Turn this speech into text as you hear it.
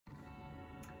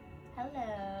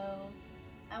Hello.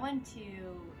 I want to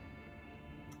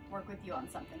work with you on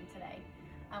something today.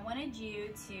 I wanted you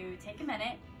to take a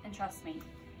minute and trust me.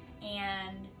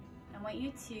 And I want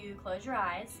you to close your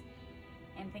eyes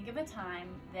and think of a time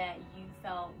that you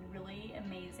felt really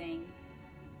amazing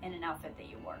in an outfit that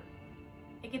you wore.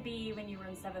 It could be when you were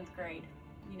in 7th grade.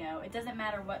 It doesn't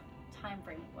matter what time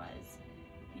frame it was.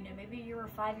 Maybe you were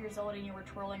 5 years old and you were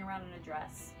twirling around in a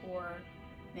dress, or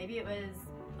maybe it was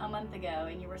a month ago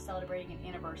and you were celebrating an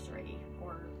anniversary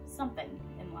or something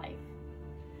in life.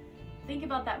 Think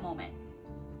about that moment.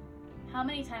 How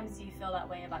many times do you feel that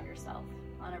way about yourself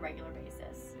on a regular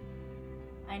basis?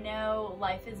 I know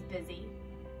life is busy,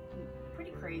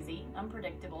 pretty crazy,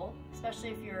 unpredictable, especially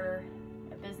if you're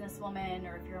a businesswoman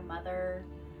or if you're a mother,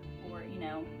 or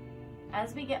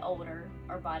as we get older,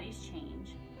 our bodies change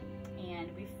and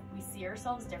we see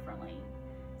ourselves differently.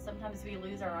 Sometimes we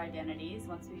lose our identities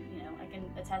once I can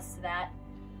attest to that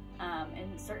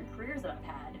in certain careers that I've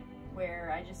had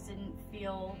where I just didn't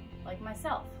feel like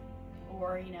myself.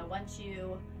 Or, once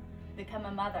you become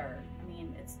a mother,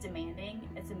 it's demanding,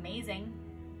 it's amazing,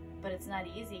 but it's not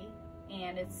easy,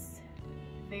 and it's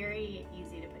very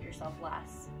easy to put yourself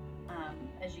last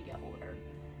as you get older.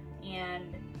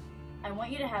 And I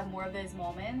want you to have more of those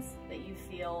moments that you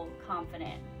feel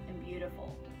confident and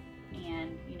beautiful.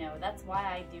 And that's why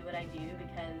I do what I do,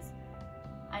 because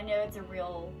I know it's a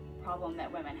real problem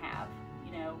that women have.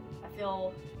 I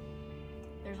feel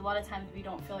there's a lot of times we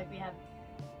don't feel like we have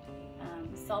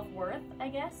self-worth, I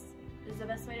guess is the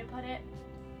best way to put it.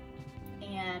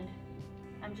 And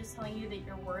I'm just telling you that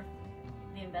you're worth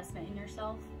the investment in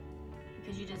yourself,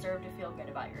 because you deserve to feel good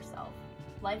about yourself.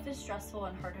 Life is stressful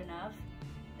and hard enough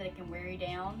that it can wear you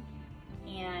down,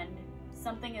 and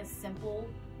something as simple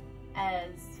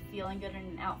as feeling good in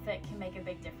an outfit can make a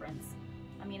big difference.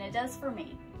 It does for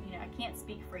me. I can't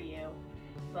speak for you,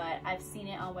 but I've seen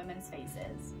it on women's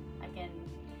faces.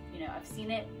 I've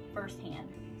seen it firsthand.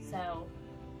 So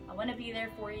I want to be there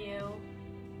for you,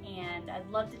 and I'd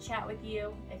love to chat with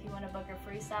you. If you want to book a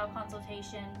free style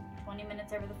consultation, 20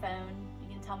 minutes over the phone, you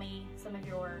can tell me some of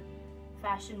your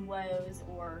fashion woes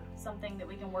or something that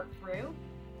we can work through,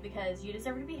 because you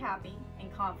deserve to be happy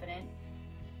and confident.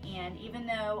 And even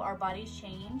though our bodies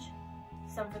change,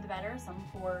 some for the better, some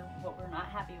for what we're not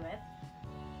happy with,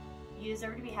 you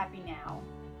deserve to be happy now,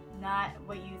 not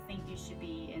what you think you should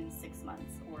be in 6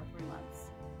 months or 3 months.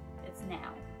 It's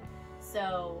now.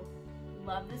 So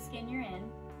love the skin you're in.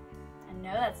 I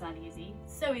know that's not easy.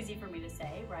 It's so easy for me to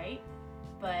say, right?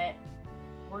 But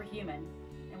we're human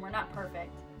and we're not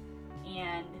perfect.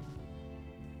 And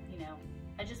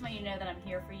I just want you to know that I'm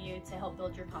here for you to help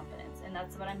build your confidence, and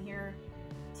that's what I'm here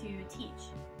to teach.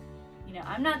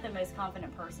 I'm not the most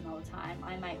confident person all the time.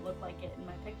 I might look like it in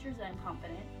my pictures that I'm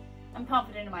confident. I'm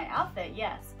confident in my outfit,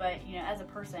 yes, but as a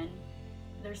person,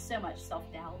 there's so much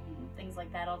self-doubt and things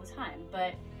like that all the time.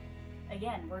 But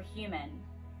again, we're human.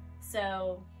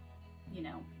 So,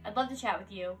 I'd love to chat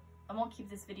with you. I won't keep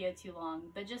this video too long,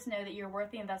 but just know that you're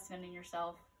worth the investment in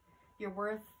yourself. You're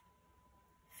worth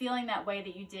feeling that way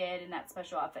that you did in that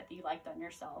special outfit that you liked on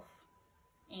yourself.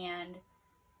 And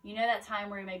that time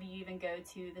where maybe you even go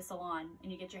to the salon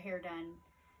and you get your hair done,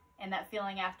 and that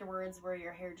feeling afterwards where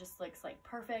your hair just looks like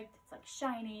perfect, it's like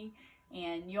shiny,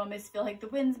 and you almost feel like the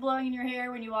wind's blowing in your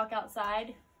hair when you walk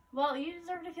outside. Well, you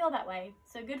deserve to feel that way,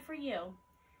 so good for you.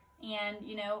 And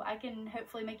I can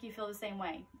hopefully make you feel the same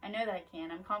way. I know that I can.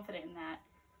 I'm confident in that.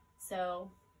 So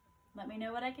let me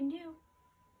know what I can do.